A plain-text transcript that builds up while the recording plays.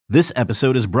This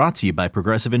episode is brought to you by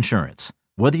Progressive Insurance.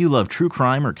 Whether you love true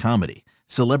crime or comedy,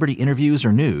 celebrity interviews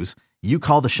or news, you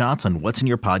call the shots on what's in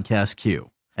your podcast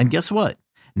queue. And guess what?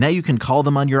 Now you can call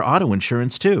them on your auto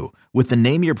insurance too with the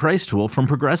Name Your Price tool from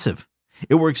Progressive.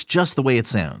 It works just the way it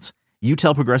sounds. You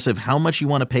tell Progressive how much you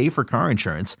want to pay for car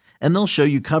insurance, and they'll show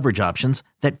you coverage options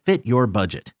that fit your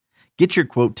budget. Get your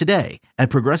quote today at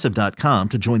Progressive.com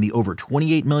to join the over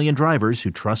 28 million drivers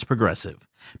who trust Progressive.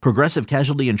 Progressive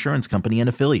Casualty Insurance Company and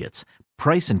Affiliates.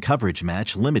 Price and coverage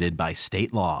match limited by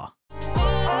state law.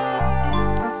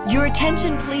 Your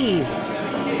attention, please.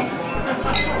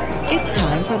 It's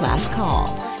time for Last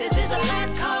Call. This is the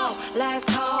last call, last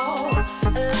call,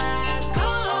 last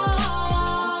call.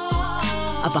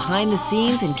 A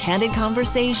behind-the-scenes and candid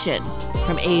conversation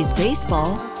from A's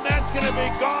baseball. That's going to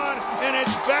be gone, and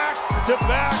it's back to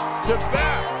back to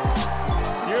back.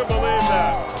 You believe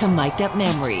that? To mic'd-up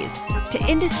memories, to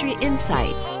industry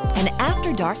insights, and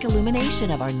after-dark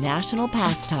illumination of our national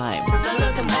pastime. No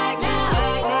looking back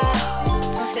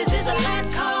now. This is the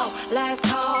last call, last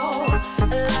call,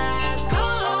 last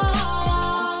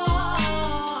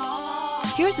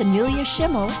call. Here's Amelia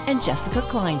Schimmel and Jessica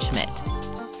Kleinschmidt.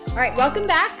 All right, welcome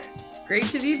back. Great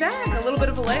to be back. A little bit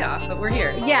of a layoff, but we're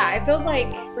here. Yeah, it feels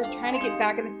like we're trying to get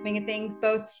back in the swing of things,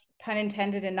 both pun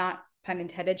intended and not pun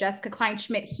intended. Jessica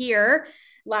Kleinschmidt here.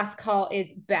 Last Call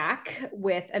is back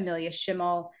with Amelia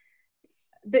Schimmel.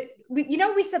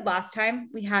 We said last time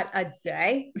we had a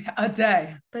day. A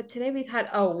day. But today we've had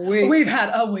a week. We've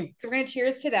had a week. So we're going to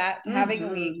cheers to that, to having a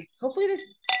week. Hopefully this...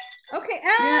 Okay.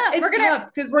 It's tough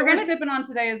because what we're sipping on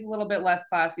today is a little bit less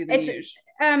classy than usual.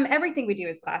 Everything we do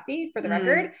is classy, for the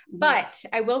record. But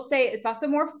I will say it's also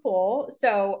more full.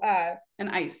 So... and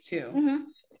ice, too. Mm-hmm.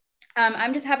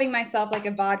 I'm just having myself like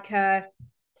a vodka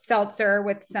seltzer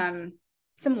with some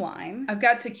lime. I've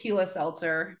got tequila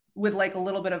seltzer with like a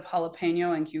little bit of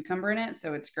jalapeno and cucumber in it.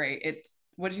 So it's great.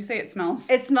 What did you say it smells?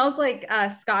 It smells like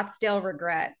Scottsdale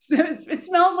Regret. It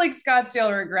smells like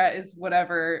Scottsdale Regret is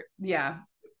whatever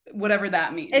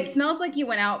that means. It smells like you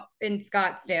went out in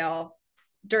Scottsdale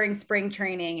during spring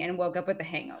training and woke up with a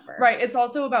hangover. Right. It's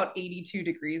also about 82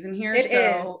 degrees in here. It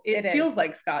feels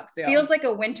like Scottsdale. Feels like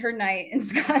a winter night in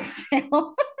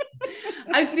Scottsdale.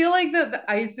 I feel like the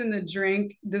ice in the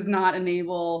drink does not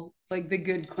enable like the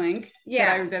good clink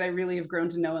that I really have grown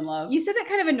to know and love. You said that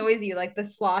kind of annoys you, like the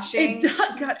sloshing. It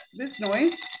does. God, this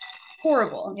noise.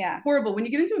 Horrible. Yeah. Horrible. When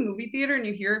you get into a movie theater and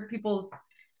you hear people's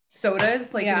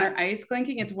sodas in their ice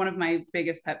clinking, it's one of my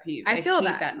biggest pet peeves. I hate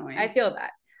that noise. I feel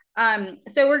that.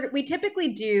 So we typically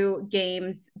do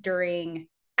games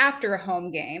after a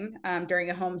home game,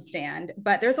 during a home stand,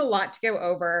 but there's a lot to go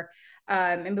over.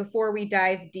 And before we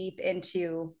dive deep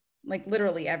into like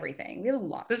literally everything, we have a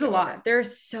lot. There's a lot.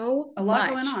 There's so a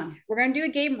lot going on. We're going to do a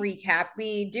game recap.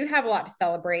 We do have a lot to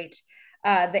celebrate.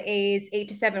 The A's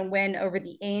 8-7 win over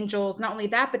the Angels. Not only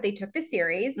that, but they took the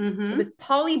series. It was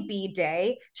Paulie B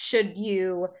Day. Should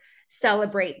you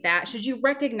celebrate that? Should you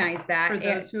recognize that? For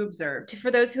those who observed. For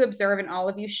those who observe, and all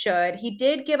of you should. He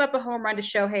did give up a home run to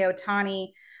Shohei Ohtani.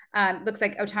 Looks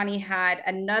like Ohtani had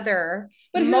another,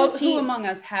 but who among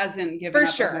us hasn't given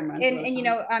up a home run?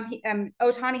 And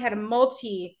Ohtani had a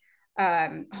multi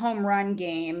home run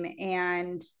game,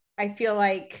 and I feel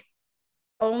like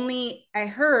only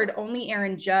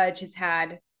Aaron Judge has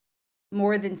had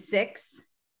more than 6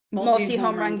 multi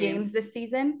home run games this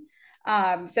season.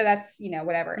 So that's,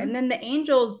 whatever. And then the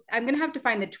Angels, I'm going to have to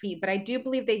find the tweet, but I do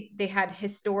believe they had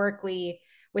historically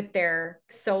with their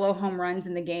solo home runs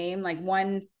in the game, like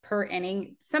 1 per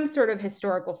inning, some sort of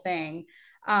historical thing.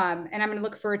 And I'm going to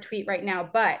look for a tweet right now,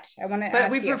 but I want to But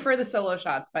we prefer the solo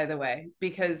shots, by the way,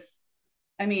 because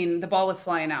the ball was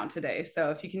flying out today.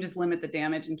 So if you can just limit the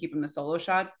damage and keep them to solo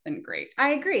shots, then great. I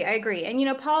agree. And,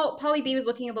 Paulie B was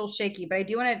looking a little shaky, but I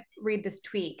do want to read this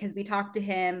tweet because we talked to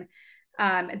him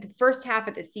at the first half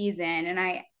of the season,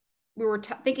 and we were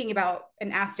thinking about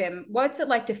and asked him, what's it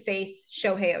like to face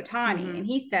Shohei Ohtani? And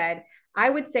he said, I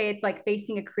would say it's like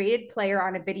facing a created player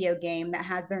on a video game that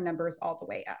has their numbers all the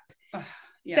way up.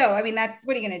 Yeah. So, what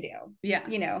are you going to do?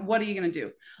 Yeah. What are you going to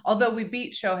do? Although we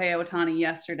beat Shohei Ohtani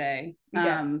yesterday,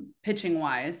 pitching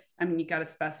wise, you got to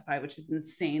specify, which is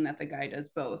insane that the guy does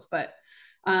both, but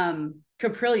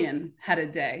Caprillion had a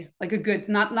day, like a good,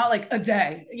 not like a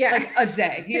day. Yeah. Like a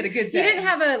day. He had a good day. He didn't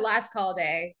have a last call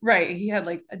day. Right. He had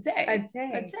like a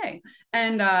day.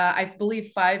 And I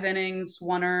believe 5 innings,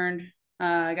 1 earned.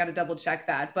 I got to double check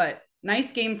that, but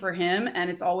nice game for him.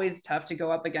 And it's always tough to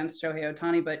go up against Shohei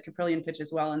Ohtani, but Caprillion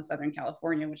pitches well in Southern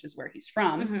California, which is where he's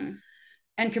from. Mm-hmm.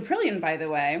 And Caprillion, by the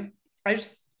way, I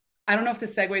don't know if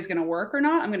this segue is going to work or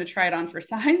not. I'm going to try it on for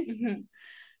size. Mm-hmm.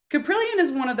 Caprillion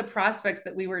is one of the prospects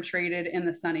that we were traded in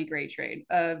the Sonny Gray trade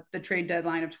of the trade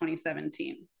deadline of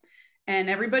 2017. And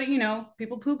everybody, you know,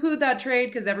 people poo-pooed that trade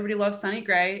because everybody loves Sonny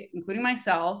Gray, including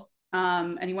myself.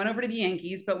 And he went over to the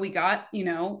Yankees, but we got, you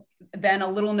know, then a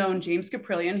little known James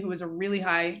Caprillion, who was a really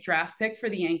high draft pick for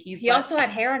the Yankees. He also had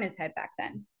hair on his head back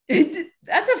then.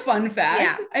 That's a fun fact.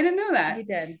 Yeah. I didn't know that. He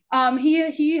did.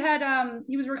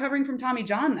 He was recovering from Tommy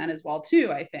John then as well too,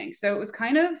 I think. So it was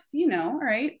kind of, you know, all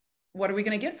right, what are we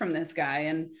going to get from this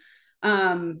guy? And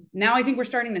now I think we're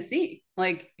starting to see,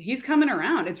 like, he's coming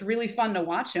around. It's really fun to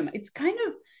watch him. It's kind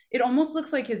of, it almost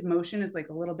looks like his motion is like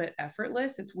a little bit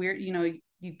effortless. It's weird, you know,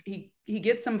 he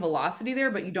gets some velocity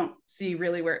there, but you don't see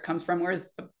really where it comes from. Whereas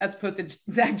as opposed to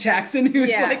Zach Jackson,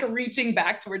 who's like reaching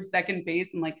back towards second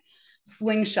base and like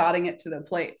slingshotting it to the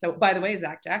plate. So by the way,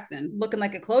 Zach Jackson looking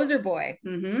like a closer boy,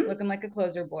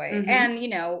 And, you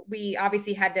know, we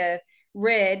obviously had to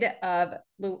rid of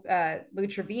Lou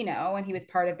Trevino, and he was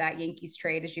part of that Yankees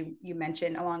trade, as you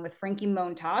mentioned, along with Frankie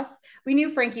Montas. We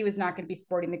knew Frankie was not going to be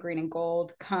sporting the green and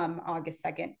gold come August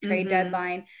 2nd trade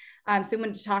deadline. So we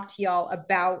wanted to talk to y'all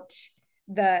about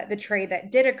the trade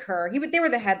that did occur. They were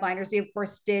the headliners. We of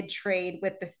course did trade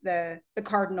with the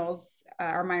Cardinals,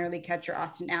 our minor league catcher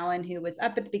Austin Allen, who was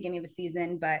up at the beginning of the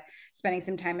season, but spending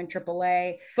some time in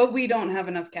AAA. But we don't have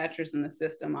enough catchers in the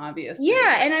system, obviously.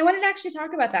 Yeah, and I wanted to actually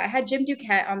talk about that. I had Jim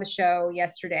Duquette on the show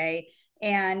yesterday,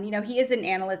 and, you know, he is an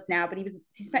analyst now, but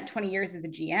he spent 20 years as a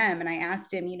GM. And I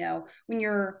asked him, you know, when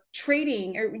you're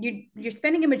trading or you're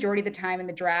spending a majority of the time in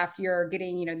the draft, you're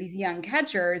getting, you know, these young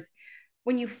catchers.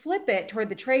 When you flip it toward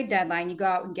the trade deadline, you go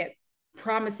out and get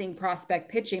promising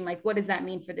prospect pitching. Like, what does that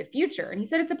mean for the future? And he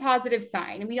said it's a positive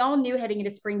sign. And we all knew heading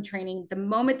into spring training, the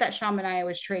moment that Sean Manaea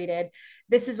was traded,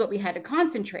 this is what we had to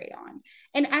concentrate on.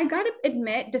 And I got to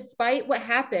admit, despite what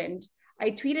happened, I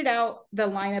tweeted out the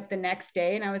lineup the next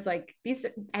day, and I was like,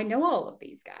 I know all of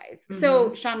these guys.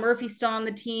 So Sean Murphy's still on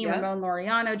the team, Ramon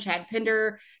Laureano, Chad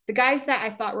Pinder, the guys that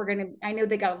I thought were I know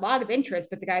they got a lot of interest,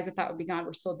 but the guys I thought would be gone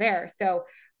were still there. So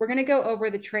we're going to go over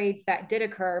the trades that did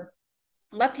occur.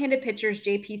 Left-handed pitchers,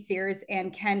 JP Sears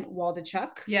and Ken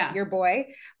Waldichuk, your boy.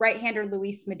 Right-hander,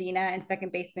 Luis Medina, and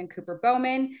second baseman, Cooper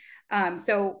Bowman.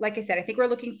 So like I said, I think we're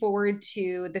looking forward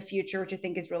to the future, which I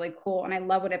think is really cool. And I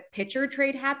love when a pitcher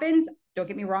trade happens. Don't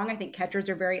get me wrong. I think catchers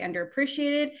are very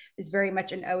underappreciated. It's very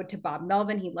much an ode to Bob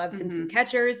Melvin. He loves him some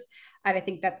catchers. And I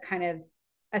think that's kind of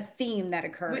a theme that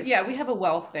occurs. Yeah, we have a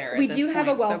wealth there. We do have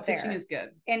a wealth there. So pitching is good.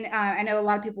 And I know a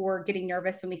lot of people were getting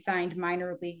nervous when we signed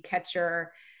minor league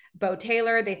catcher Bo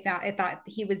Taylor. I thought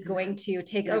he was going to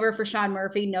take over for Sean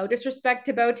Murphy. No disrespect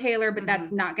to Bo Taylor, but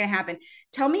that's not going to happen.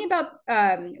 Tell me about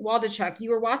Waldichuk.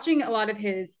 You were watching a lot of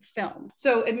his film.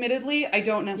 So admittedly, I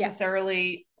don't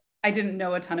necessarily, I didn't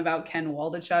know a ton about Ken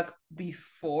Waldichuk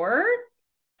before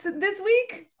this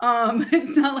week.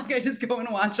 It's not like I just go and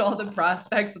watch all the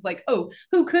prospects of like, oh,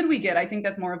 who could we get? I think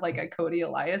that's more of like a Cody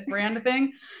Elias brand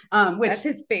thing, which that's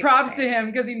his favorite props to him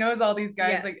because he knows all these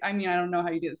guys. Like, I mean, I don't know how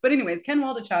you do this, but anyways, Ken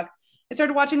Waldichuk, I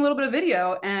started watching a little bit of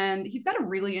video, and he's got a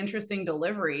really interesting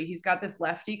delivery. He's got this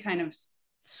lefty kind of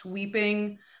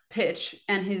sweeping pitch,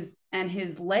 and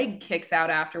his leg kicks out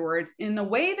afterwards in the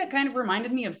way that kind of reminded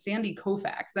me of Sandy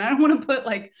Koufax. And I don't want to put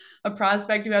like a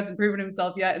prospect who hasn't proven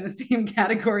himself yet in the same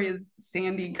category as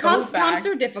Sandy Koufax. Comps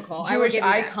are difficult. Jewish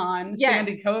icon,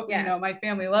 Sandy Koufax. You know, my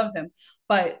family loves him.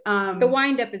 But the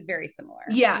windup is very similar.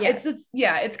 Yeah,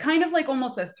 it's kind of like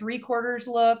almost a 3/4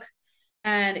 look.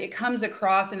 And it comes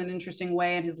across in an interesting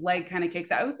way, and his leg kind of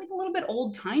kicks out. It was like a little bit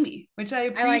old timey, which I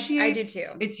appreciate. I do too.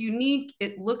 It's unique.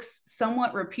 It looks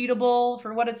somewhat repeatable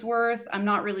for what it's worth. I'm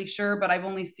not really sure, but I've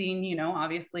only seen, you know,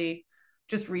 obviously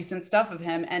just recent stuff of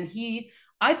him. And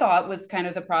I thought was kind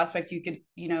of the prospect you could,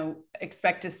 you know,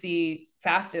 expect to see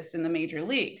fastest in the major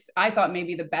leagues. I thought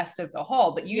maybe the best of the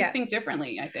haul, but you think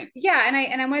differently, I think. Yeah.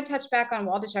 And I want to touch back on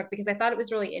Waldichuk because I thought it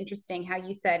was really interesting how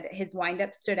you said his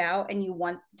windup stood out, and you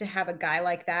want to have a guy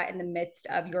like that in the midst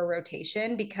of your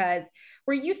rotation because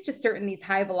we're used to these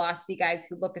high velocity guys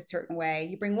who look a certain way.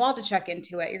 You bring Waldichuk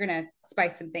into it, you're going to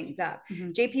spice some things up.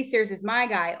 JP Sears is my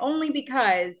guy only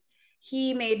because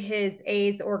he made his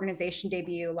A's organization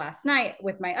debut last night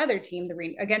with my other team, the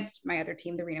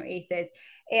Reno Aces.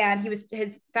 And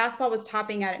his fastball was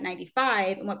topping out at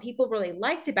 95. And what people really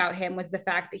liked about him was the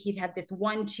fact that he'd had this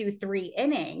 1, 2, 3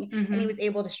 inning and he was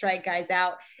able to strike guys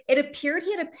out. It appeared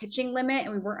he had a pitching limit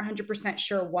and we weren't 100%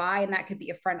 sure why. And that could be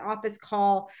a front office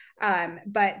call.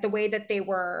 But the way that they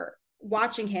were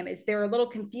watching him is they're a little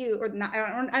confused, or not.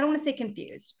 I don't want to say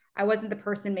confused. I wasn't the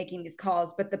person making these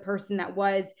calls, but the person that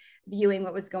was viewing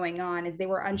what was going on is they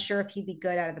were unsure if he'd be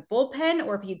good out of the bullpen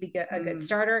or if he'd be a good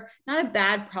starter. Not a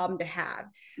bad problem to have.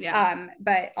 Yeah.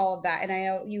 But all of that. And I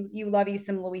know you love you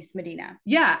some Luis Medina.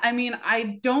 Yeah. I mean,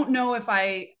 I don't know if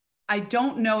I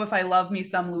love me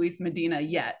some Luis Medina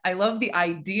yet. I love the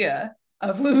idea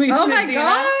of Luis Medina. Oh my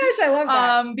gosh, I love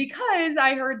that. Because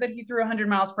I heard that he threw 100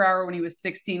 miles per hour when he was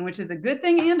 16, which is a good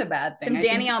thing and a bad thing. Some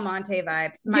Danny Almonte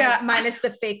vibes, minus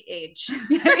the fake age.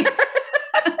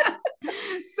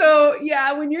 So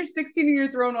yeah, when you're 16 and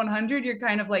you're throwing 100, you're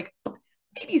kind of like,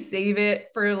 maybe save it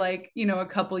for like, you know, a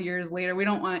couple years later. We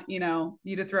don't want, you know,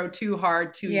 you to throw too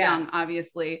hard, too young,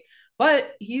 obviously.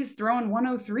 But he's throwing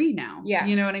 103 now. Yeah.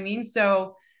 You know what I mean?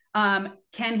 So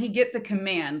can he get the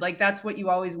command? Like, that's what you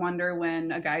always wonder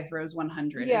when a guy throws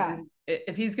 100. Yeah.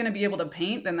 If he's going to be able to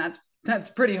paint, then that's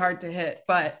pretty hard to hit.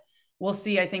 But we'll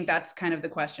see. I think that's kind of the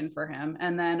question for him.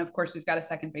 And then, of course, we've got a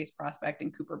second base prospect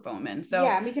in Cooper Bowman. So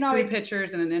yeah, we can always 3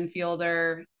 pitchers and an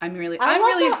infielder. I'm really excited.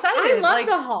 I love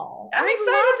the Hall. I'm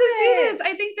excited to see this.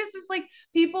 I think this is like,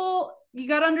 people, you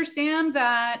got to understand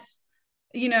that,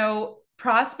 you know,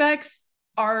 prospects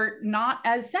are not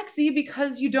as sexy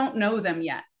because you don't know them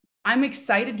yet. I'm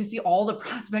excited to see all the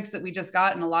prospects that we just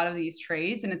got in a lot of these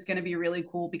trades. And it's going to be really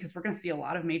cool because we're going to see a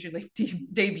lot of major league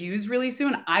debuts really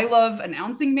soon. I love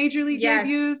announcing major league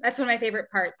debuts. That's one of my favorite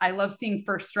parts. I love seeing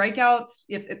first strikeouts.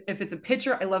 If it's a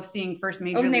pitcher, I love seeing first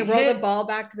major league when they roll the ball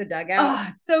back to the dugout. Oh,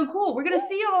 it's so cool. We're going to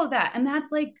see all of that. And that's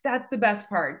the best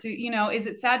part. You know, is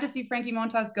it sad to see Frankie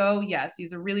Montas go? Yes,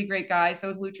 he's a really great guy. So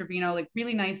is Lou Trevino, like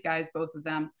really nice guys, both of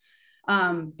them.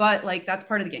 But like, that's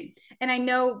part of the game. And I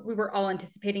know we were all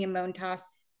anticipating a Montas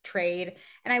trade.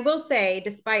 And I will say,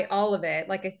 despite all of it,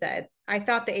 like I said, I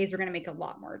thought the A's were going to make a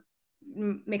lot more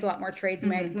trades.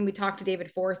 Mm-hmm. When we talked to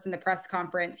David Forst in the press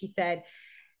conference, he said,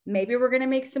 maybe we're going to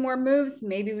make some more moves.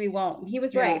 Maybe we won't. He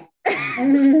was right.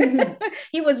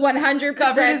 He was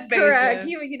 100% correct.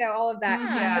 You know, all of that.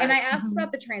 Yeah. And I asked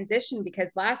about the transition because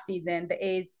last season, the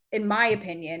A's, in my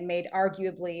opinion, they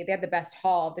had the best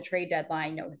haul of the trade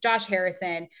deadline. You know, Josh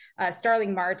Harrison,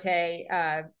 Starling Marte,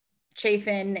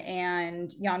 Chafin,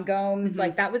 and Yan Gomes.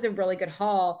 Like, that was a really good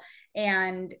haul.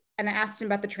 And I asked him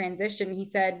about the transition. He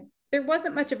said there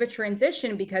wasn't much of a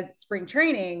transition because spring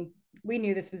training, we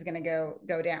knew this was going to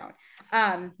go down.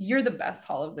 You're the best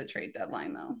haul of the trade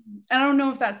deadline, though. I don't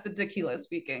know if that's the tequila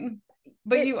speaking,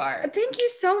 but you are. Thank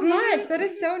you so much. That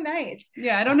is so nice.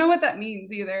 Yeah, I don't know what that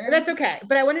means either. That's okay.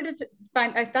 But I wanted to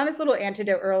I found this little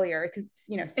antidote earlier because,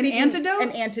 you know, an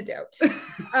antidote.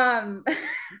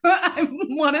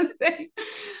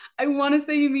 I want to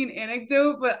say you mean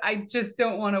anecdote, but I just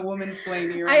don't want a woman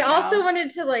explaining you right I also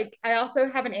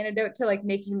have an antidote to like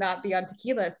make you not be on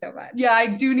tequila so much. Yeah, I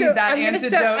do need that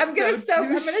antidote. I'm gonna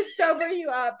sober you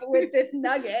up with this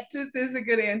nugget. This is a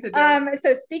good antidote.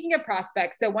 So speaking of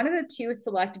prospects, so one of the 2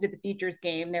 selected at the Futures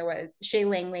game, there was Shea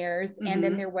Langeliers, and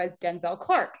then there was Denzel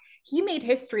Clark. He made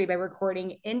history by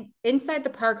recording inside the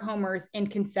park homers in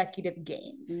consecutive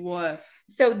games. Woof.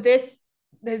 So this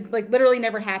has like literally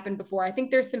never happened before. I think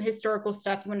there's some historical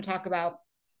stuff you want to talk about,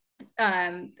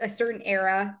 a certain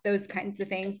era, those kinds of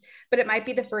things, but it might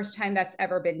be the first time that's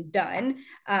ever been done.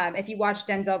 If you watch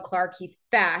Denzel Clark, he's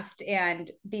fast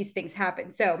and these things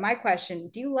happen. So my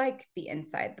question, do you like the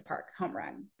inside the park home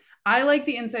run? I like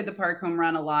the inside the park home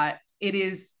run a lot. It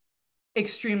is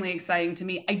extremely exciting to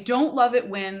me. I don't love it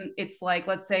when it's like,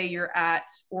 let's say you're at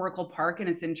Oracle Park and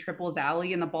it's in Triples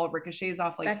Alley and the ball ricochets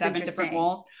off like 7 different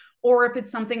walls. Or if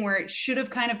it's something where it should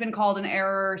have kind of been called an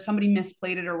error, somebody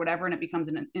misplayed it or whatever, and it becomes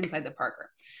an inside the parker.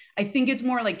 I think it's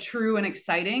more like true and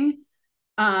exciting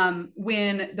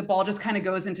when the ball just kind of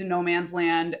goes into no man's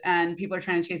land and people are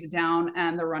trying to chase it down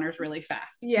and the runner's really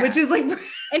fast, which is like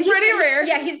pretty rare.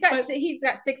 Yeah, he's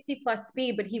got 60 plus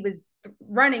speed, but he was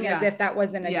running as if that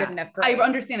wasn't a good enough grade. I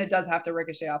understand it does have to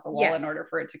ricochet off a wall in order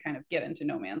for it to kind of get into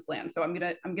no man's land. So I'm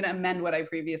gonna amend what I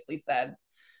previously said.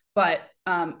 But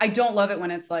I don't love it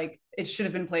when it's like it should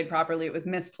have been played properly. It was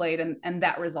misplayed, and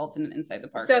that results in an inside the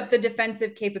park. So if the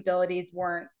defensive capabilities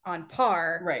weren't on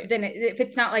par, right? Then if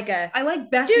it's not like I like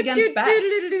best against best.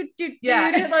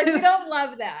 Yeah, like we don't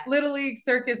love that. Little League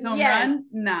Circus home run,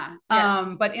 nah.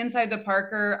 Yes. But inside the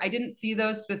Parker, I didn't see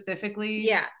those specifically.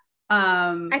 Yeah.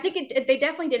 I think they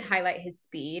definitely did highlight his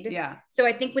speed. Yeah. So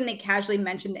I think when they casually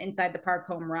mentioned the inside the park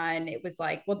home run, it was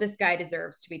like, well, this guy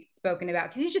deserves to be spoken about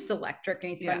because he's just electric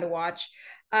and he's fun to watch.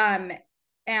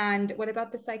 And what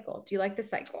about the cycle? Do you like the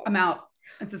cycle? I'm out.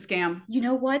 It's a scam. You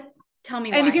know what? Tell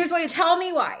me why. And here's why. Tell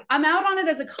me why. I'm out on it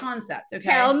as a concept. Okay.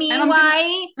 Tell me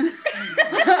why.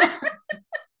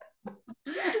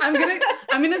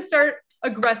 I'm gonna start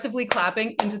aggressively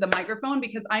clapping into the microphone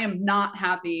because I am not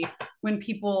happy when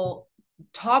people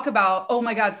talk about, oh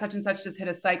my God, such and such just hit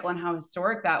a cycle and how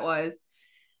historic that was.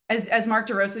 As Mark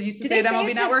DeRosa used to say at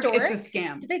MLB Network, historic? it's a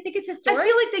scam. Do they think it's historic? I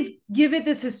feel like they give it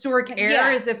this historic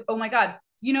air as if, oh my God,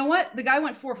 you know what? The guy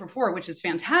went 4 for 4, which is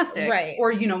fantastic. Right.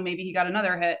 Or, maybe he got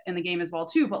another hit in the game as well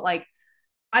too. But like,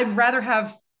 I'd rather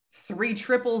have 3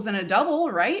 triples and a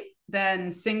double, right?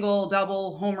 Than single,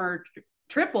 double, homer,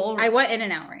 triple. I want in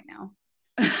and out right now.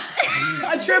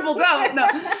 A triple double. No.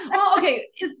 Well, okay.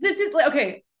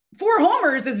 Okay. 4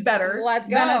 homers is better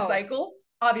than a cycle.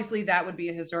 Obviously, that would be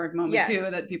a historic moment too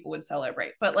that people would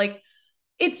celebrate. But like,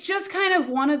 it's just kind of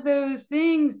one of those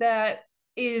things that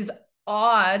is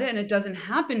odd and it doesn't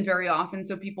happen very often.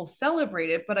 So people celebrate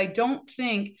it. But I don't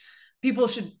think people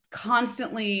should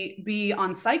constantly be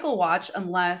on cycle watch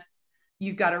unless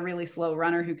you've got a really slow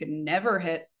runner who can never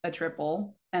hit a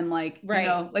triple. And like,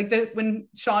 when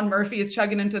Sean Murphy is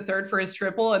chugging into third for his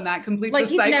triple and that completes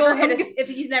the cycle. If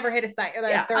he's never hit a cycle,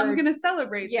 I'm going to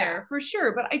celebrate there for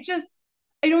sure. But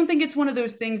I don't think it's one of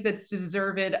those things that's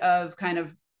deserved of kind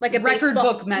of like a record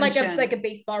book mention, like a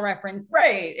baseball reference.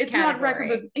 Right. It's category. Not record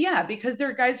book. Yeah. Because there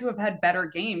are guys who have had better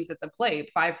games at the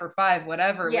plate, 5 for 5,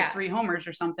 whatever, with 3 homers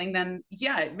or something. Then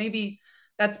maybe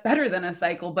that's better than a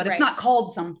cycle, but it's not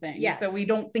called something. Yes. So we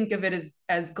don't think of it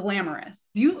as glamorous.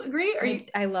 Do you agree?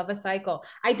 I love a cycle.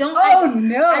 I don't.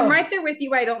 No. I'm right there with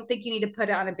you. I don't think you need to put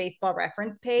it on a baseball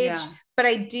reference page, but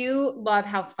I do love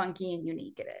how funky and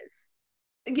unique it is.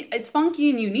 It's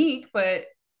funky and unique, but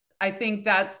I think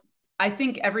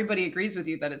everybody agrees with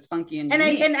you that it's funky and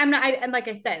unique. And like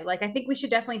I said, like, I think we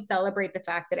should definitely celebrate the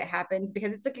fact that it happens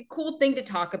because it's like a cool thing to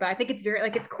talk about. I think it's very,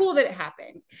 like, it's cool that it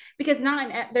happens because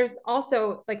there's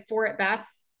also like 4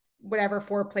 at-bats, whatever,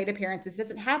 4 plate appearances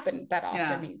doesn't happen that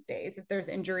often these days. If there's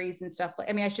injuries and stuff,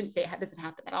 I shouldn't say it doesn't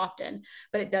happen that often,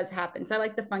 but it does happen. So I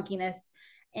like the funkiness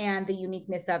and the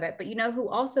uniqueness of it. But you know who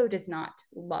also does not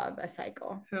love a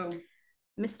cycle? Who?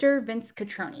 Mr. Vince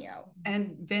Cotroneo.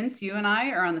 And Vince, you and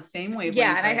I are on the same wavelength.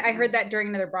 Yeah, and I heard that during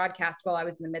another broadcast while I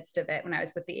was in the midst of it when I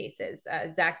was with the Aces.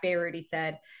 Zach Bayrudy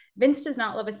said, Vince does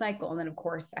not love a cycle. And then, of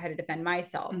course, I had to defend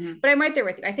myself. Mm-hmm. But I'm right there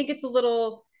with you. I think it's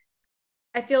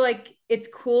I feel like it's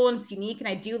cool and it's unique. And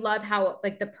I do love how,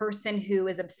 like, the person who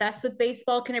is obsessed with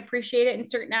baseball can appreciate it in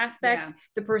certain aspects. Yeah.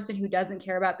 The person who doesn't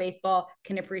care about baseball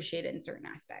can appreciate it in certain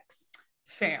aspects.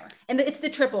 Fair. And it's the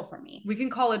triple for me. We can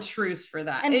call a truce for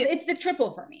that. And it's the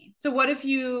triple for me. So what if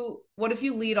you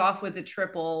lead off with a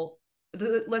triple?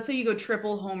 Let's say you go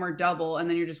triple, homer, double, and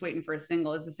then you're just waiting for a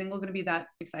single. Is the single going to be that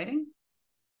exciting?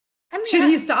 Should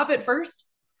he stop it first?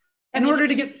 In order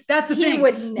to get, that's the thing.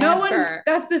 Would never. No one,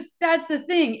 that's the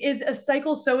thing. Is a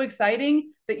cycle so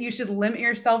exciting that you should limit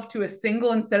yourself to a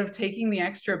single instead of taking the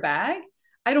extra bag?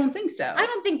 I don't think so. I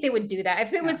don't think they would do that.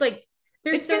 If it was like,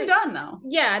 it's been done though.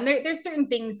 Yeah. And there's certain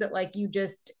things that, like, you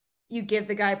give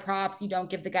the guy props, you don't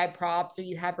give the guy props, or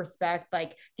you have respect,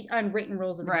 like the unwritten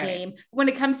rules of the game. When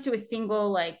it comes to a single,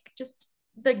 like, just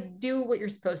like do what you're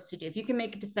supposed to do. If you can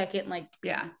make it to second, like,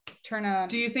 turn on.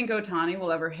 Do you think Ohtani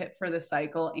will ever hit for the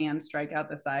cycle and strike out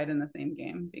the side in the same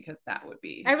game? Because that would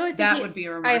be, I really think would be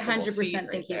a remarkable 100%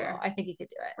 think he will. I think he could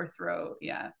do it. Or throw,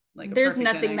 like there's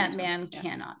nothing that man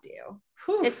cannot do.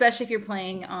 Whew. Especially if you're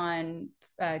playing on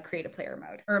create a player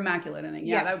mode or immaculate inning.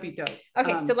 Yeah, that would be dope.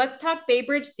 Okay, so let's talk Bay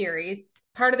Bridge series.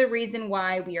 Part of the reason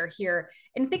why we are here,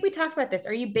 and I think we talked about this.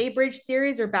 Are you Bay Bridge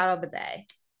series or Battle of the Bay?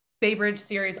 Bay Bridge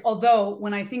series. Although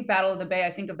when I think Battle of the Bay,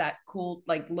 I think of that cool,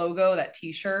 like, logo, that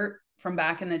T-shirt from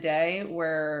back in the day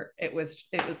where it was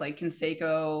like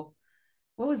Canseco.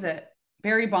 What was it?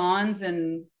 Barry Bonds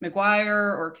and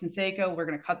McGuire or Canseco. We're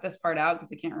gonna cut this part out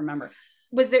because I can't remember.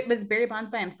 Was Barry Bonds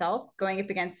by himself going up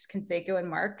against Canseco and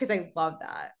Mark? Because I love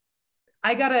that.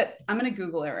 I'm going to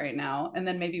Google it right now, and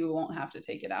then maybe we won't have to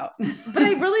take it out. But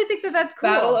I really think that's cool.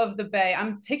 Battle of the Bay.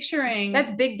 I'm picturing.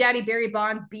 That's Big Daddy Barry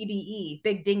Bonds, BDE,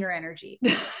 Big Dinger Energy.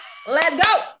 Let's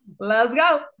go. Let's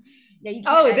go.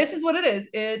 Yeah, this is what it is.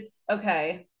 It's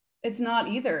okay. It's not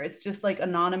either. It's just like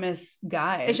anonymous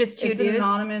guys. It's just two dudes.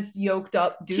 Anonymous yoked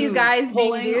up dudes. Two guys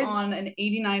pulling on an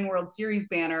 89 World Series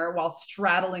banner while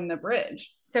straddling the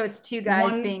bridge. So it's two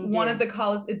guys being dudes. One of the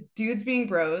calls, it's dudes being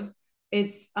bros.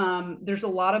 It's there's a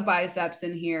lot of biceps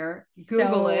in here.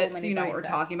 Google it so you know what we're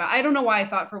talking about. I don't know why I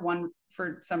thought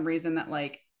for some reason that,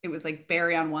 like, it was like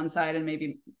Barry on one side and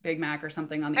maybe Big Mac or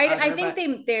something on the other. I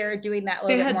think they're doing that a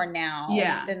little bit more now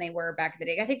than they were back in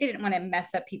the day. I think they didn't want to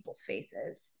mess up people's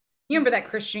faces. You remember that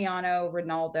Cristiano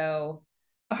Ronaldo,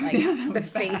 like, the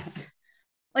face?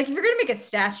 Like, if you're going to make a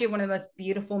statue of one of the most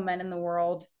beautiful men in the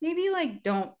world, maybe, like,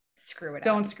 don't screw it up.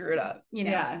 Don't screw it up. You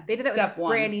know, yeah. they did that Step with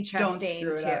one. Brandy Don't screw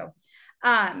Chastain it too.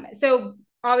 up. So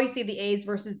obviously the A's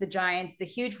versus the Giants is a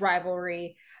huge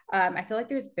rivalry. I feel like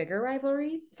there's bigger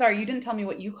rivalries. Sorry, you didn't tell me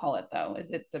what you call it though.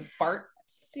 Is it the Bart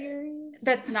series?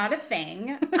 That's not a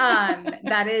thing.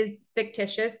 That is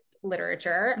fictitious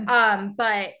literature.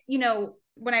 But you know,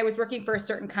 when I was working for a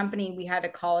certain company, we had to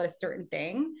call it a certain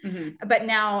thing. But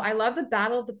now I love the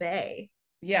Battle of the Bay.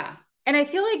 Yeah. And I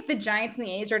feel like the Giants and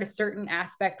the A's are at a certain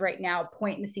aspect right now,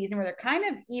 point in the season where they're kind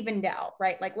of evened out,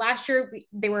 right? Like last year,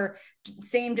 they were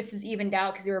same, just as evened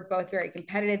out because they were both very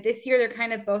competitive. This year, they're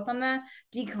kind of both on the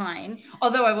decline.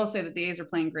 Although I will say that the A's are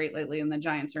playing great lately and the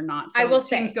Giants are not. So I will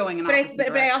teams say, going in but I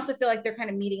directions. also feel like they're kind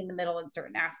of meeting in the middle in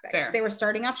certain aspects. Fair. They were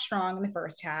starting off strong in the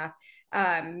first half,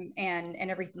 and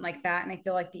everything like that. And I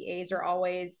feel like the A's are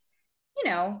always, you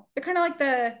know, they're kind of like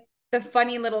the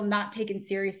funny little not taken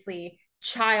seriously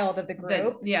child of the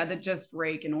group. That just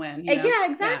rake and win. Yeah,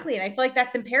 exactly. And I feel like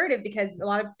that's imperative because a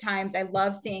lot of times I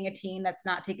love seeing a team that's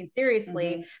not taken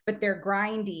seriously, but they're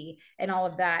grindy and all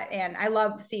of that. And I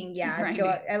love seeing Yaz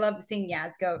go. I love seeing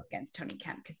Yaz go against Tony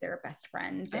Kemp because they're best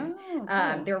friends. And cool.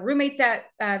 They're roommates at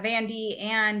Vandy,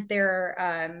 and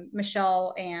they're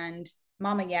Michelle and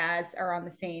Mama Yaz are on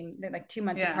the same, they're like 2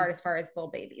 months apart as far as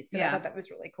little babies. So I thought that was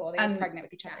really cool. They were pregnant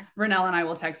with each other. Renelle and I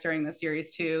will text during the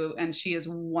series too. And she is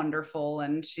wonderful.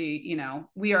 And she, you know,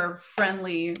 we are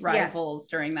friendly rivals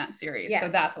during that series. Yes. So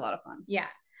that's a lot of fun. Yeah.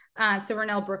 So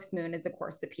Renelle Brooks Moon is of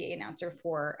course the PA announcer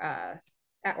for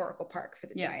at Oracle Park for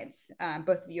the Giants.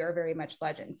 Both of you are very much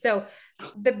legends. So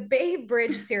the Bay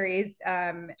Bridge series,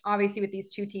 obviously with these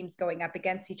two teams going up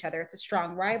against each other, it's a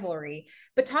strong rivalry,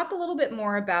 but talk a little bit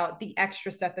more about the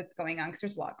extra stuff that's going on, because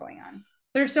there's a lot going on.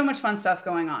 There's so much fun stuff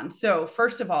going on. So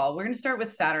first of all, we're going to start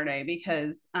with Saturday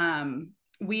because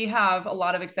we have a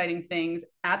lot of exciting things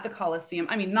at the Coliseum.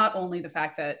 I mean, not only the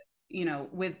fact that, you know,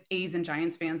 with A's and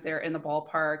Giants fans there in the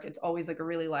ballpark, it's always like a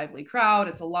really lively crowd.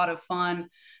 It's a lot of fun.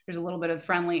 There's a little bit of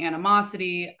friendly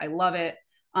animosity. I love it.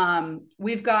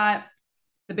 We've got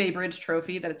the Bay Bridge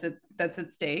trophy that's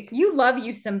at stake. You love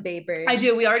you some Bay Bridge. I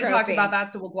do. We already talked about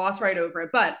that, so we'll gloss right over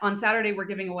it. But on Saturday, we're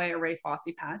giving away a Ray Fosse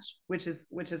patch, which is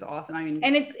awesome. I mean,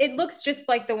 and it looks just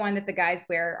like the one that the guys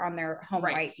wear on their home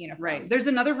white uniforms. Right. There's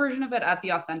another version of it at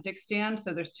the Authentic stand,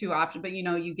 so there's two options. But you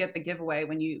know, you get the giveaway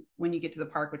when you get to the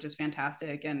park, which is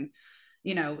fantastic. And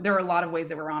you know, there are a lot of ways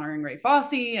that we're honoring Ray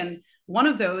Fosse, and one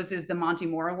of those is the Monty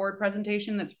Moore Award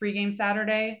presentation that's pregame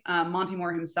Saturday. Monty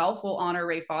Moore himself will honor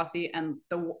Ray Fosse, and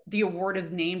the award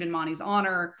is named in Monty's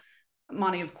honor.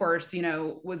 Monty, of course, you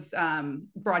know, was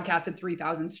broadcasted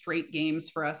 3,000 straight games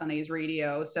for us on A's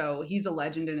radio, so he's a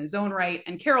legend in his own right.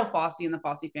 And Carol Fosse and the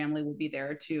Fosse family will be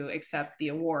there to accept the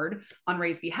award on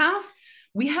Ray's behalf.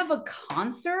 We have a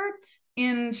concert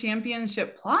in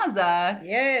Championship Plaza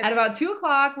at about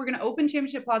 2:00. We're going to open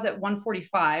Championship Plaza at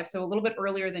 1:45, so a little bit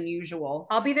earlier than usual.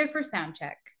 I'll be there for sound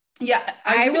check. Yeah.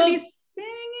 I will be singing,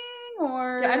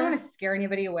 or I don't want to scare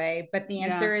anybody away, but the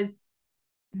answer is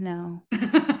no.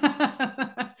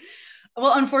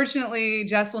 Well, unfortunately,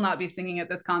 Jess will not be singing at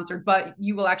this concert, but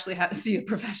you will actually see a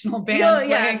professional band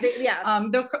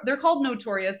playing. They're called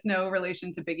Notorious, no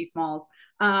relation to Biggie Smalls.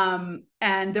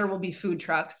 And there will be food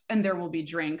trucks and there will be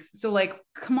drinks. So like,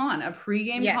 come on, a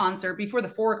pregame concert before the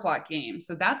 4:00 game.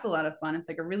 So that's a lot of fun. It's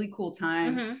like a really cool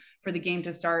time for the game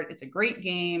to start. It's a great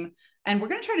game. And we're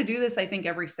going to try to do this, I think,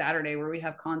 every Saturday where we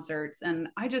have concerts. And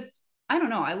I don't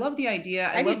know. I love the idea.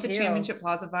 I love the Championship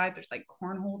Plaza vibe. There's like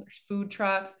cornhole, there's food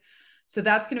trucks. So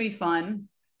that's going to be fun.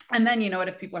 And then, you know what,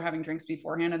 if people are having drinks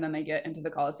beforehand and then they get into the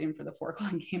Coliseum for the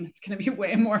 4:00 game, it's going to be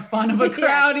way more fun of a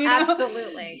crowd. You know?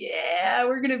 Absolutely. Yeah.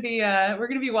 We're going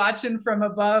to be watching from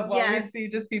above while we see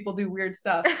just people do weird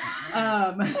stuff,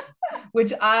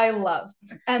 which I love.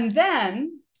 And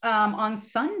then, on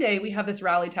Sunday, we have this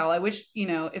rally towel. I wish, you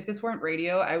know, if this weren't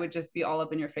radio, I would just be all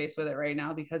up in your face with it right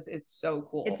now because it's so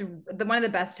cool. It's one of the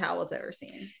best towels I've ever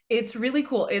seen. It's really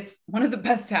cool. It's one of the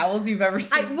best towels you've ever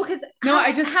seen.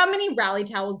 How many rally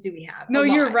towels do we have? No,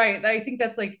 you're right. I think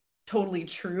that's like totally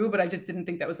true, but I just didn't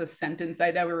think that was a sentence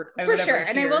I'd ever for sure.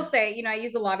 And I will say, you know, I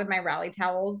use a lot of my rally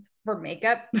towels for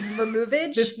makeup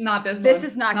removage. This is not this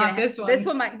one.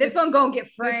 This one gonna get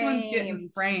framed. This one's getting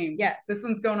framed. Yes. This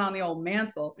one's going on the old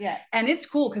mantle. Yes. And it's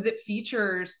cool because it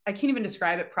features, I can't even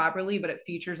describe it properly, but it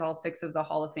features all 6 of the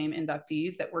Hall of Fame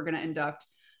inductees that we're going to induct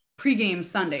pregame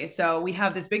Sunday. So we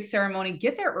have this big ceremony.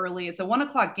 Get there early. It's a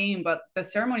 1:00 game, but the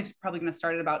ceremony is probably going to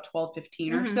start at about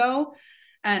 12:15 or so.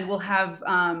 And we'll have,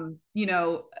 you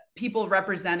know, people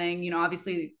representing, you know,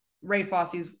 obviously Ray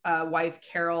Fosse's wife,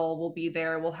 Carol, will be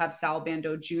there. We'll have Sal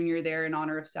Bando Jr. there in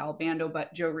honor of Sal Bando,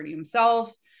 but Joe Rudy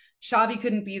himself, Xavi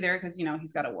couldn't be there because,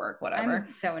 he's got to work, whatever.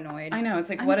 I'm so annoyed. I know. It's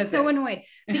like, I'm what is so it? annoyed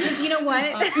because you know what?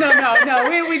 No.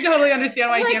 We totally understand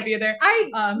why he can't be there.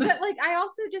 But like, I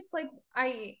also just like,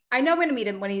 I know I'm going to meet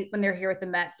him when they're here with the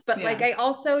Mets, but like, I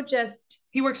also just,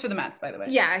 he works for the Mets, by the way.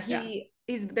 Yeah.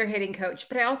 He's their hitting coach,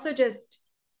 but I also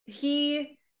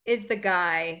he is the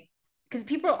guy, because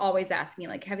people always ask me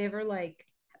like, have you ever like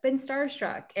been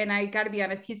starstruck? And I got to be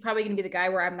honest, he's probably going to be the guy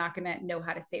where I'm not going to know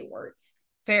how to say words.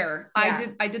 Fair. Yeah.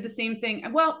 I did the same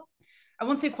thing. Well, I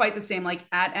won't say quite the same, like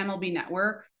at MLB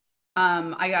Network.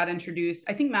 I got introduced.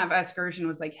 I think Matt Vasgersian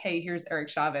was like, hey, here's Eric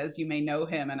Chavez. You may know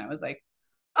him. And I was like,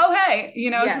 oh, hey,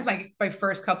 this is my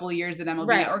first couple of years at MLB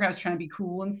Network. I was trying to be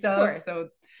cool and stuff. So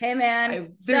hey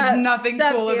man, there's nothing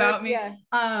cool dude? About me. Yeah.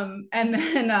 And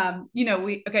then,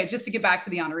 just to get back to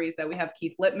the honorees, that we have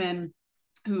Keith Littman,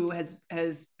 who has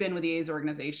been with the A's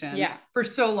organization for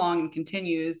so long and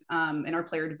continues in our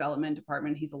player development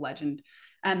department. He's a legend.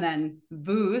 And then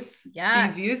Steve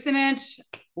Vucinich,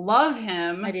 love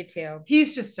him. I do too.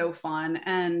 He's just so fun.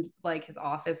 And like his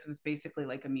office was basically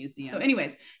like a museum. So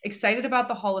anyways, excited about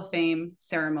the Hall of Fame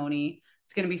ceremony.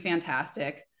 It's going to be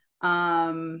fantastic.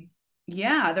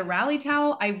 The rally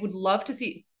towel, I would love to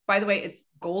see. By the way, it's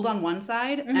gold on one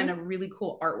side and a really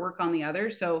cool artwork on the other.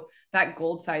 So that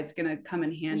gold side's going to come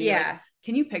in handy. Yeah. Like,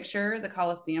 can you picture the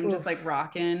Coliseum just like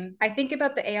rocking? I think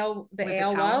about the AL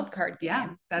wild card game. Yeah,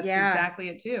 that's exactly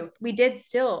it too. We did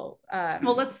still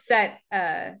let's set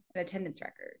an attendance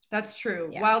record. That's true.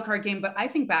 Yeah. Wild card game. But I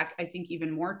think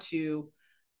even more to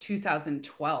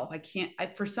 2012.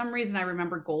 For some reason I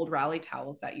remember gold rally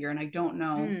towels that year, and I don't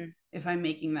know if I'm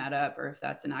making that up or if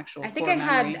that's an actual. I think I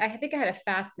had a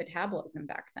fast metabolism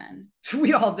back then.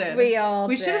 We all did.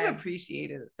 We should have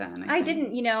appreciated it then. I didn't,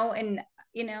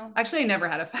 actually I never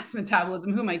had a fast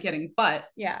metabolism. Who am I kidding? But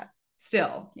yeah,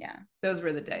 still, yeah, those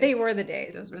were the days. They were the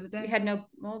days. Those were the days. We had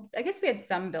I guess we had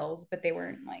some bills, but they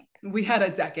weren't like. We had a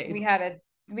decade. We had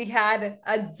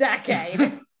a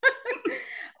decade.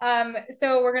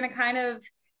 So we're going to kind of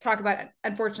talk about,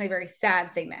 unfortunately, a very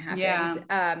sad thing that happened.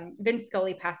 Yeah. Vin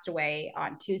Scully passed away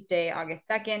on Tuesday, August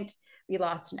 2nd. We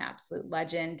lost an absolute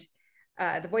legend,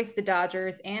 the voice of the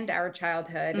Dodgers and our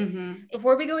childhood. Mm-hmm.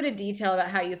 Before we go into detail about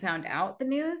how you found out the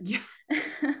news,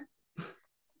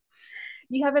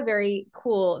 you have a very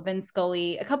cool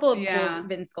a couple of cool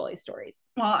Vin Scully stories.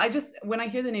 Well, when I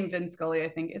hear the name Vin Scully, I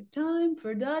think it's time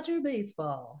for Dodger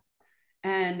baseball.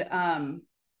 And,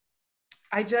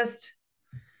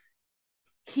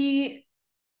 he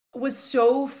was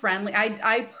so friendly.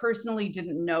 I personally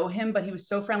didn't know him, but he was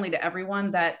so friendly to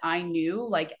everyone that I knew,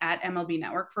 like at MLB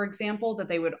Network, for example, that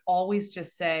they would always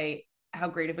just say how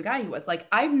great of a guy he was. Like,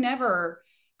 I've never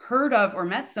heard of or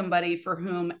met somebody for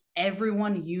whom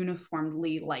everyone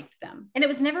uniformly liked them. And it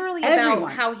was never really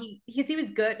about how he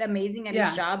was good, amazing at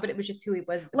his job, but it was just who he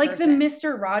was. Like the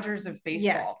Mr. Rogers of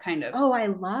baseball, kind of. Oh, I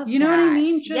love You know what I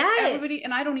mean? Just everybody.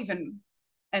 And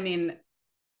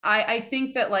I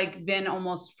think that like Vin,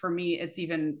 almost for me, it's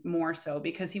even more so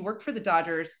because he worked for the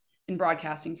Dodgers in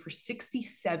broadcasting for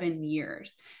 67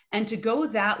 years. And to go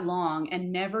that long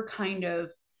and never kind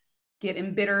of get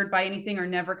embittered by anything or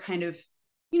never kind of,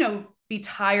 be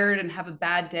tired and have a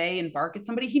bad day and bark at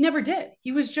somebody. He never did.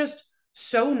 He was just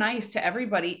so nice to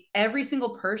everybody, every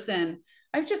single person.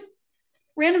 I've just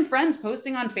random friends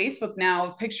posting on Facebook now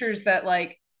of pictures that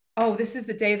like, oh, this is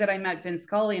the day that I met Vin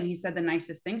Scully and he said the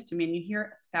nicest things to me. And you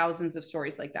hear thousands of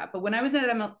stories like that. But when I was at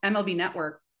MLB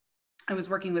Network, I was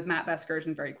working with Matt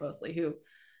Vasgersian very closely, who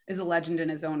is a legend in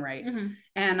his own right. Mm-hmm.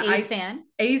 And A's fan.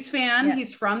 Yes.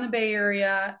 He's from the Bay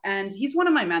Area and he's one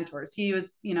of my mentors. He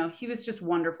was just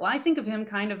wonderful. I think of him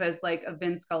kind of as like a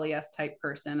Vin Scully-esque type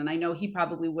person. And I know he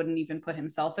probably wouldn't even put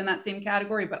himself in that same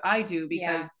category, but I do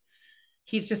because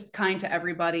he's just kind to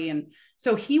everybody. And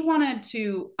so he wanted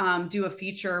to do a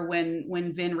feature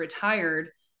when Vin retired,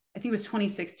 I think it was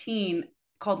 2016,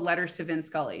 called Letters to Vin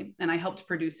Scully. And I helped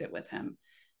produce it with him.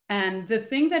 And the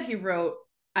thing that he wrote,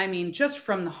 just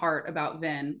from the heart about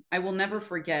Vin, I will never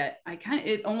forget.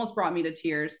 It almost brought me to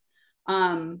tears.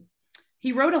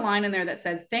 He wrote a line in there that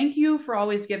said, "Thank you for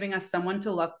always giving us someone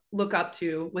to look up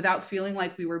to without feeling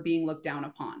like we were being looked down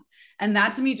upon." And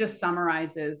that to me just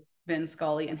summarizes Vin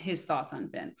Scully and his thoughts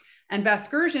on Vin. And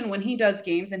Vasgersian, when he does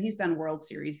games, and he's done World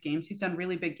Series games, he's done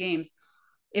really big games.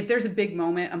 If there's a big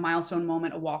moment, a milestone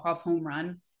moment, a walk-off home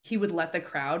run, he would let the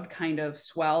crowd kind of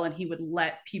swell and he would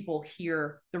let people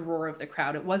hear the roar of the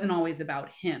crowd. It wasn't always about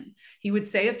him. He would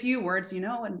say a few words, and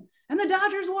the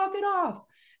Dodgers walk it off,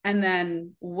 and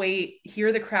then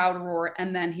hear the crowd roar.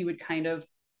 And then he would kind of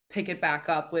pick it back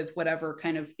up with whatever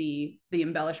kind of the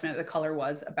embellishment of the color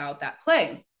was about that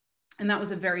play. And that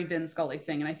was a very Vin Scully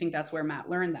thing. And I think that's where Matt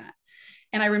learned that.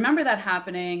 And I remember that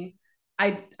happening.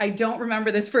 I don't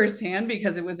remember this firsthand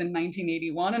because it was in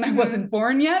 1981 and I wasn't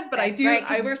born yet, but That's I do.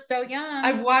 right, we're so young.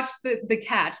 I've watched the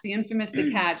catch, the infamous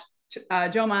The Catch,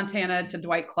 Joe Montana to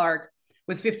Dwight Clark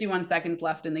with 51 seconds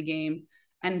left in the game.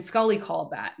 And Scully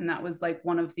called that. And that was like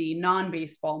one of the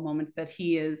non-baseball moments that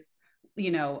he is,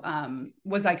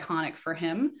 was iconic for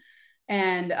him.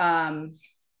 And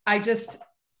I just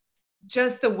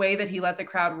the way that he let the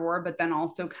crowd roar, but then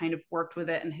also kind of worked with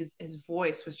it. And his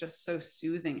voice was just so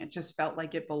soothing. It just felt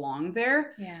like it belonged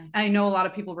there. Yeah. And I know a lot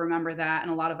of people remember that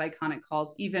and a lot of iconic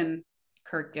calls, even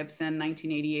Kirk Gibson,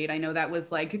 1988. I know that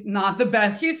was like not the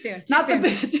best. Too soon.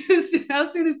 Too soon. How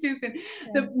soon is too soon?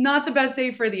 Yeah. Not the best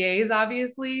day for the A's,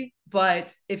 obviously.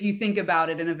 But if you think about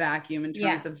it in a vacuum in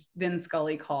terms of Vin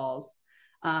Scully calls,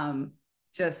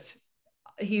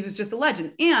 he was just a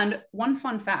legend. And one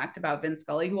fun fact about Vin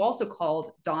Scully, who also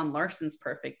called Don Larson's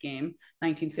perfect game,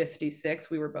 1956.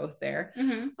 We were both there.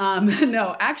 Mm-hmm.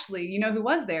 No, actually, you know who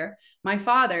was there? My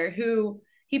father,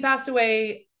 he passed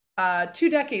away 2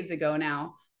 decades ago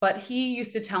now. But he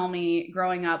used to tell me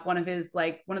growing up, one of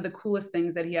the coolest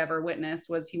things that he ever witnessed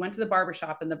was he went to the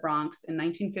barbershop in the Bronx in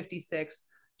 1956,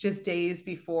 just days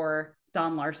before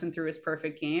Don Larson threw his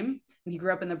perfect game. And he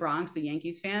grew up in the Bronx, a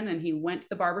Yankees fan, and he went to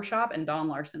the barbershop and Don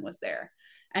Larson was there.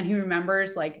 And he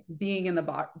remembers like being in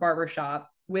the barbershop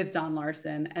with Don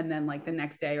Larson. And then like the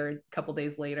next day or a couple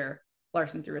days later,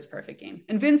 Larson threw his perfect game.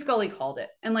 And Vin Scully called it.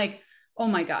 And like, oh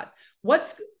my God,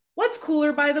 what's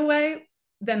cooler, by the way,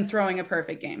 than throwing a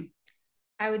perfect game?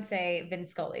 I would say Vin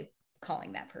Scully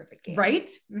calling that perfect game. Right?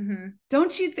 Mm-hmm.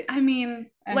 Don't you?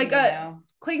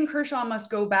 Clayton Kershaw must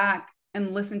go back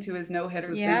and listen to his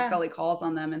no-hitters Vin Scully calls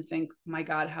on them and think, my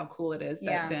God, how cool it is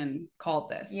that Vin called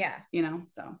this. Yeah.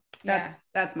 So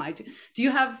that's my, do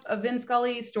you have a Vin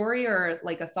Scully story or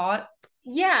like a thought?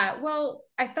 Yeah. Well,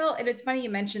 I felt, and it's funny you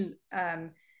mentioned,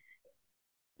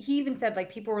 he even said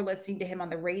like people were listening to him on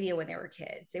the radio when they were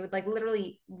kids. They would like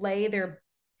literally lay their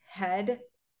head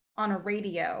on a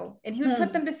radio and he would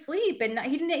put them to sleep. And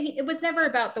it was never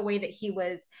about the way that he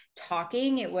was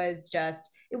talking. It was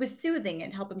soothing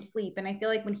and help him sleep. And I feel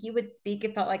like when he would speak,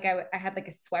 it felt like I had like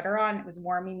a sweater on, it was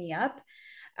warming me up.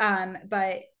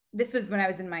 But this was when I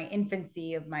was in my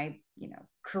infancy of my,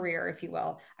 career, if you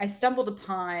will. I stumbled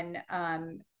upon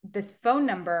this phone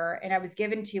number and I was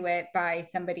given to it by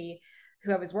somebody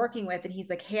who I was working with. And he's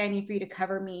like, hey, I need for you to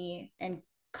cover me and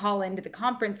call into the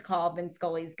conference call. Vin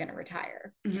Scully's going to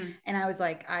retire. Mm-hmm. And I was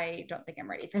like, I don't think I'm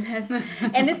ready for this.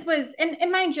 And this was,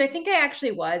 and mind you, I think I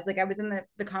actually was like, I was in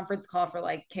the conference call for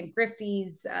like Ken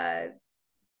Griffey's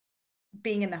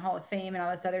being in the Hall of Fame and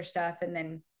all this other stuff. And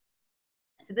then,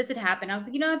 so this had happened. I was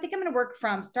like, I think I'm going to work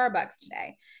from Starbucks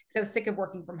today. So I was sick of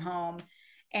working from home.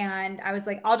 And I was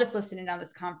like, I'll just listen in on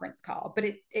this conference call, but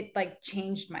it like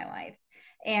changed my life.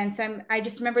 And so I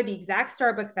just remember the exact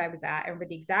Starbucks I was at. I remember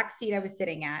the exact seat I was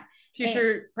sitting at.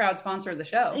 Future proud sponsor of the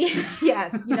show.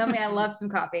 Yes. Me, I love some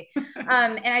coffee.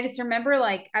 And I just remember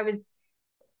like I was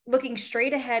looking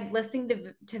straight ahead,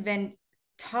 listening to Vin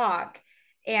talk,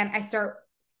 and I start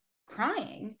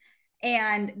crying.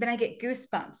 And then I get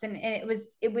goosebumps. And it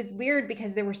was weird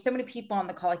because there were so many people on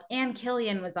the call. Like Ann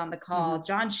Killian was on the call, mm-hmm.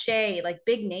 John Shea, like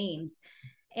big names.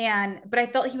 But I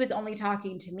felt he was only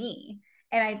talking to me.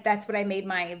 And that's what I made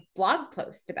my blog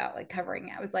post about, like covering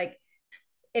it. I was like,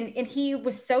 and he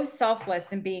was so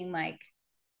selfless and being like,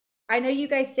 I know you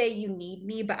guys say you need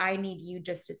me, but I need you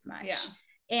just as much. Yeah.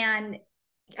 And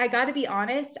I got to be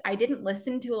honest, I didn't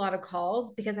listen to a lot of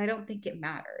calls because I don't think it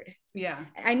mattered. Yeah.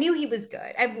 I knew he was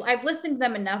good. I've listened to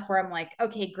them enough where I'm like,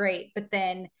 okay, great. But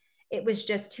then it was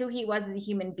just who he was as a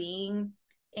human being.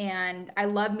 And I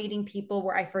love meeting people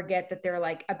where I forget that they're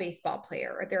like a baseball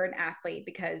player or they're an athlete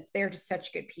because they're just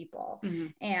such good people. Mm-hmm.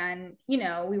 And,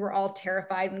 we were all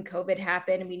terrified when COVID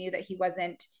happened. We knew that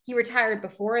he retired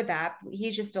before that.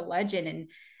 He's just a legend. And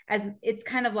as it's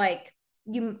kind of like,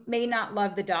 you may not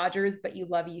love the Dodgers, but you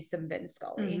love you some Vin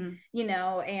Scully,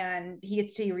 mm-hmm. And he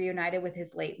gets to be reunited with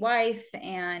his late wife.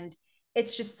 And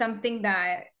it's just something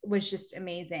that was just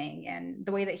amazing. And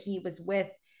the way that he was with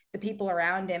the people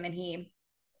around him and he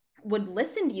would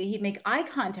listen to you, he'd make eye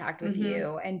contact with mm-hmm.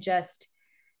 you, and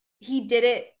he did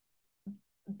it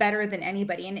better than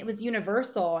anybody. And it was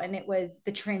universal. And it was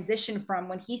the transition from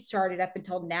when he started up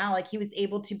until now, like he was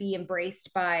able to be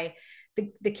embraced by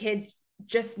the kids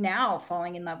just now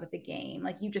falling in love with the game.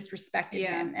 Like you just respected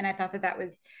him. And I thought that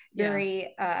was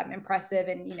very impressive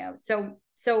and,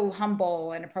 so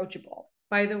humble and approachable.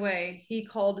 By the way, he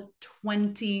called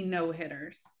 20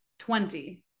 no-hitters.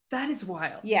 20. That is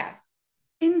wild. Yeah.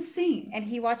 Insane. And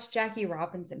he watched Jackie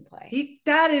Robinson play.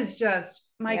 That is just,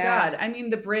 my Yeah. God. I mean,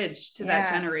 the bridge to that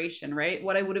generation, right?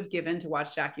 What I would have given to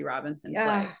watch Jackie Robinson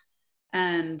play.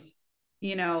 And,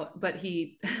 you know, but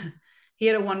he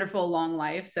had a wonderful long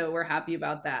life. So we're happy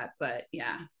about that. But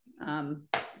yeah.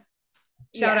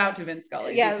 Shout out to Vince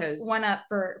Scully. Yeah, because one up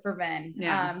for Vin.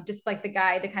 Yeah. Just like the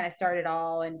guy to kind of start it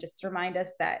all and just remind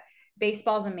us that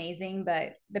baseball's amazing,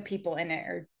 but the people in it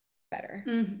are better.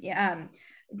 Mhm. Yeah. Do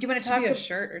you want to talk a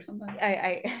shirt or something?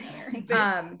 I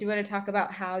do you want to talk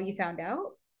about how you found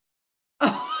out?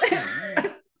 Oh,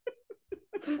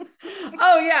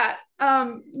 oh yeah.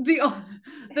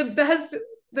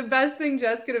 The best thing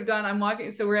Jess could have done. I'm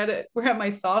walking, so we're at my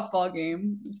softball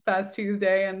game this past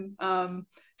Tuesday, and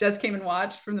Jess came and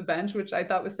watched from the bench, which I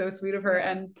thought was so sweet of her.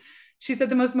 And she said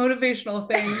the most motivational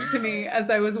thing to me as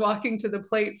I was walking to the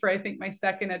plate for, I think, my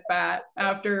second at bat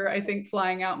after, I think,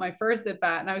 flying out my first at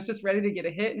bat. And I was just ready to get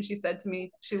a hit. And she said to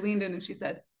me, she leaned in and she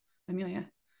said, "Amelia,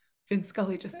 Vince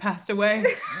Scully just passed away."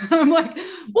 I'm like,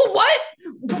 well, what?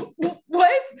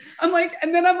 I'm like,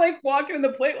 and then I'm like walking to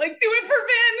the plate, like, do it for Vin.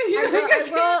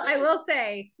 I will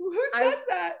say, who says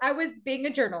that? I was being a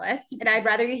journalist, and I'd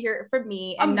rather you hear it from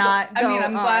me and not.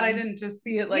 I'm glad I didn't just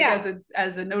see it like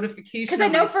as a notification. Because I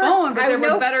know but there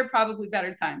were probably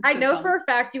better times. I know for a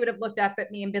fact you would have looked up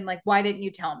at me and been like, "Why didn't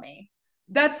you tell me?"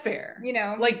 That's fair. You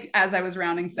know, like as I was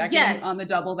rounding second on the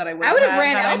double that I would have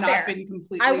ran out there.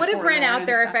 I would have ran out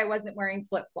there if I wasn't wearing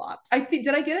flip flops. Did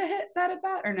I get a hit that at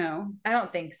bat or no? I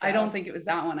don't think so. I don't think it was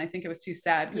that one. I think it was too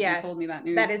sad because you told me that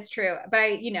news. That is true. But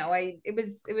it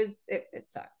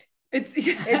sucked.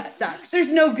 It sucked.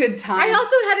 There's no good time. I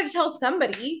also had to tell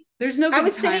somebody. There's no good I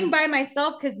was time. sitting by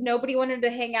myself because nobody wanted to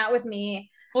hang out with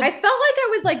me. Well, I felt like I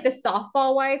was like the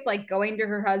softball wife, like going to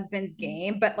her husband's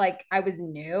game, but like I was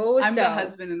new. I'm the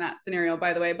husband in that scenario,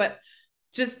 by the way. But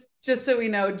just so we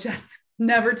know, Jess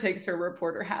never takes her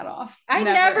reporter hat off. I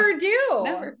never do.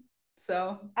 Never.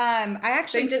 So I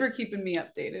actually thanks for keeping me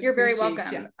updated. You're very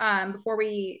welcome.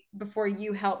 Before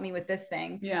you help me with this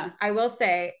thing, I will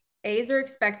say A's are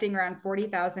expecting around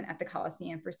 40,000 at the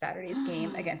Coliseum for Saturday's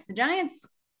game against the Giants.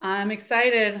 I'm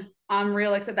excited. I'm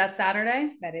real excited. That's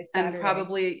Saturday. That is Saturday. And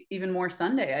probably even more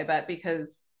Sunday, I bet,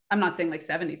 because I'm not saying like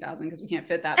 70,000 because we can't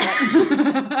fit that. But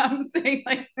I'm saying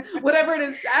like whatever it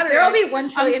is Saturday. There'll be 1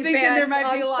 trillion I'm thinking fans there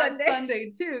might be a lot Sunday. Sunday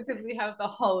too, because we have the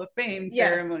Hall of Fame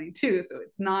ceremony too. So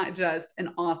it's not just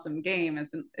an awesome game.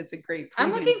 It's a great.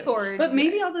 I'm looking forward. But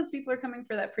maybe all those people are coming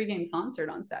for that pregame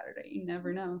concert on Saturday. You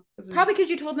never know. Probably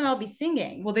because you told them I'll be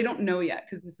singing. Well, they don't know yet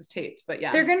because this is taped. But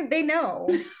yeah, they know.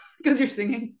 Because you're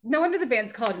singing. No wonder the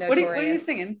band's called Notorious. What are you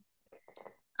singing?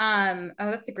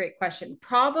 That's a great question.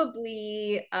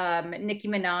 Probably Nicki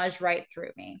Minaj, Right Through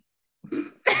Me.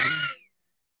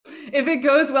 If it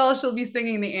goes well, she'll be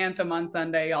singing the anthem on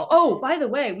Sunday, y'all. Oh, by the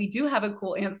way, we do have a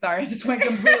cool anthem. Sorry, I just went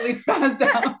completely spazzed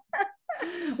out.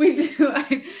 We do.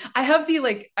 I have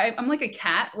the I'm like a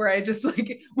cat where I just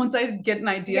like once I get an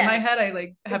idea in my head, I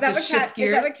like have to shift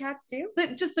gears. Is that what cats do?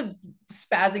 Just the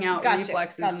spazzing out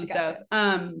reflexes and stuff.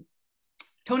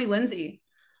 Tony Lindsay,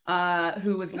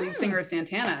 who was the lead singer of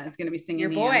Santana, is going to be singing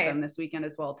the anthem this weekend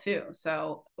as well too.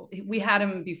 So we had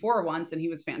him before once, and he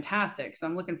was fantastic. So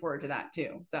I'm looking forward to that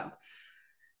too. So.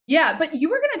 Yeah, but you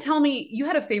were going to tell me you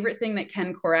had a favorite thing that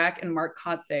Ken Korach and Mark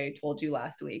Kotze told you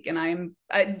last week. And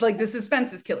I like the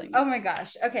suspense is killing me. Oh my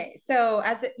gosh. Okay. So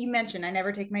as you mentioned, I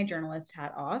never take my journalist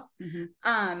hat off.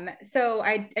 Mm-hmm. So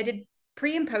I did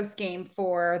pre and post game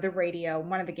for the radio,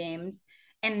 one of the games.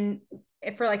 And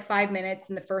for like 5 minutes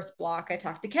in the first block, I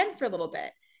talked to Ken for a little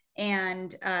bit.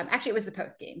 And actually it was the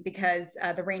post game because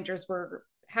the Rangers were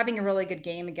having a really good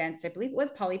game against, I believe it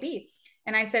was Paulie B.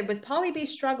 And I said, was Paulie B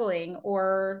struggling,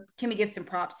 or can we give some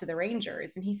props to the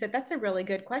Rangers? And he said, that's a really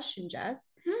good question, Jess.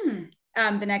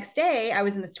 The next day I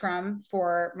was in the scrum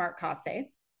for Mark Kotze,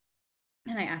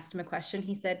 and I asked him a question.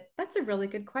 He said, that's a really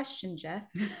good question, Jess.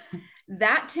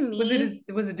 That to me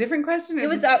was a different question. It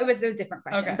was a different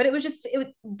question, but it was just,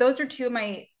 those are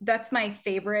that's my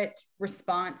favorite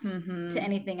response to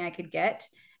anything I could get.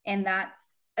 And that's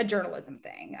a journalism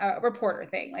thing, a reporter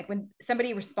thing. Like when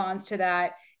somebody responds to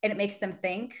that and it makes them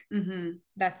think,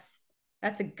 that's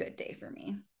a good day for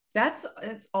me.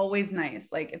 It's always nice.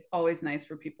 Like it's always nice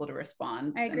for people to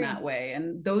respond in that way.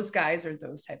 And those guys are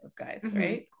those type of guys,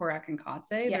 right? Korach and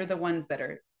Kotze, they're the ones that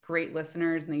are great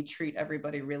listeners and they treat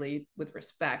everybody really with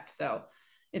respect. So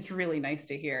it's really nice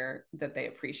to hear that they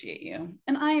appreciate you.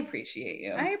 And I appreciate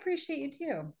you. I appreciate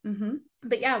you too.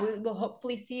 But yeah, we will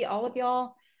hopefully see all of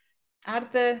y'all out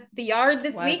of the yard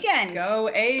this weekend. Go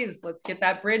A's. Let's get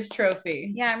that bridge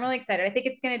trophy. Yeah, I'm really excited. I think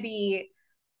it's going to be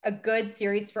a good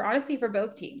series for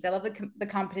both teams. I love the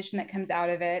competition that comes out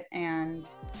of it, and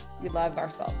we love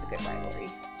ourselves a good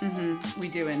rivalry. We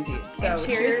do indeed. So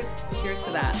cheers to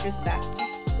that. Cheers to that.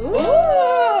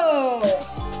 Ooh.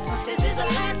 This is the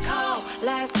last call,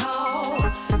 last call,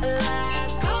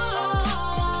 last call.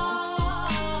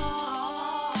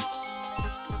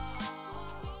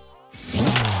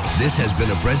 This has been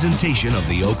a presentation of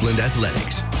the Oakland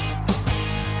Athletics.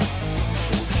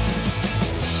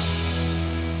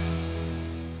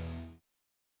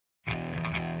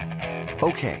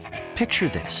 Okay, picture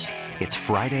this. It's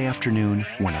Friday afternoon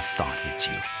when a thought hits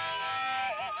you.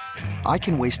 I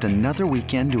can waste another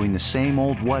weekend doing the same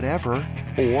old whatever,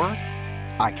 or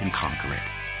I can conquer it.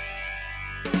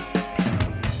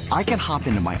 I can hop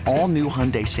into my all-new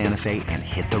Hyundai Santa Fe and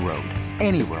hit the road.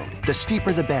 Any road. The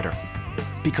steeper, the better.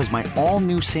 Because my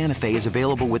all-new Santa Fe is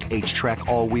available with H-Track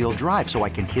all-wheel drive, so I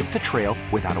can hit the trail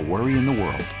without a worry in the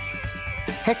world.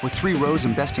 Heck, with 3 rows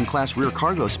and best-in-class rear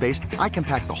cargo space, I can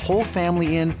pack the whole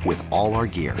family in with all our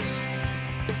gear.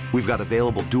 We've got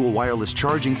available dual wireless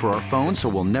charging for our phones, so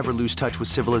we'll never lose touch with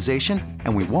civilization,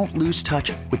 and we won't lose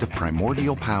touch with the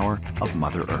primordial power of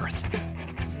Mother Earth.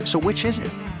 So which is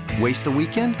it? Waste the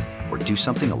weekend or do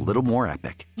something a little more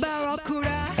epic?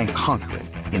 And conquer it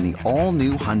in the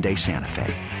all-new Hyundai Santa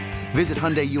Fe. Visit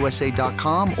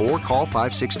HyundaiUSA.com or call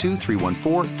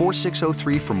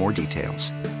 562-314-4603 for more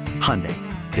details. Hyundai,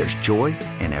 there's joy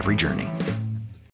in every journey.